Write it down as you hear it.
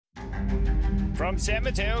From San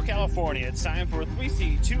Mateo, California, it's time for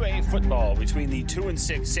 3C2A football between the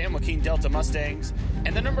 2-6 San Joaquin Delta Mustangs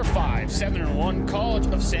and the number 5, 7-1 College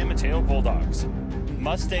of San Mateo Bulldogs.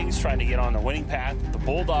 Mustangs trying to get on the winning path. The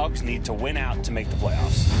Bulldogs need to win out to make the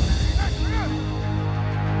playoffs.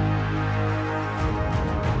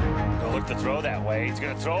 He'll look to throw that way. He's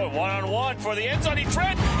going to throw it one-on-one for the end zone. He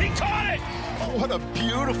tripped. He caught it. Oh, what a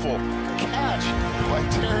beautiful catch by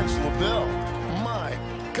Terrence LaVille. My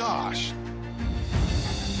gosh.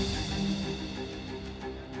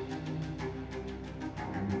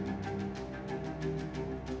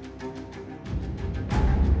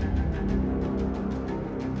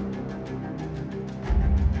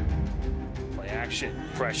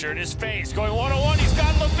 Pressure in his face, going one-on-one. He's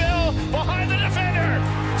got LaVille behind the defender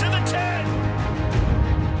to the 10.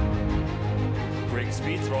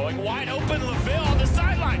 Grigsby throwing wide open. LaVille on the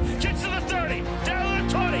sideline, gets to the 30, down to the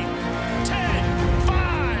 20, 10,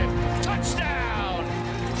 5, touchdown,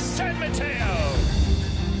 San Mateo.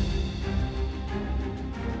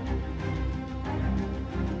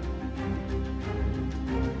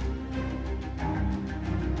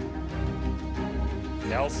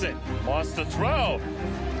 Nelson wants to throw.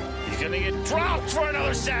 He's going to get dropped for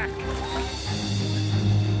another sack.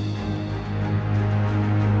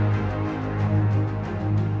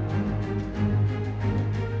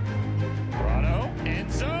 Toronto,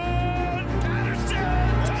 end zone,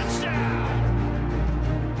 Patterson, touchdown.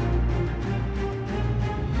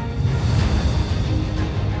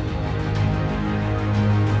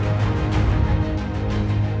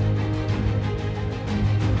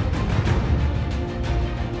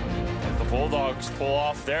 Bulldogs pull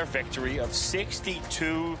off their victory of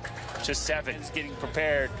 62-7. It's getting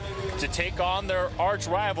prepared to take on their arch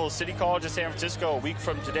rival, City College of San Francisco, a week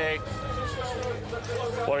from today.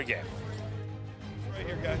 What a game. Right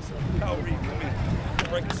here, guys. Kyle Reed, come in.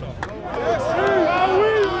 Break us off.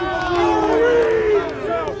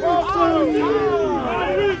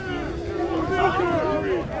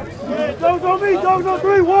 Dogs on me, dogs on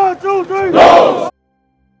 3, 1, 2, 3.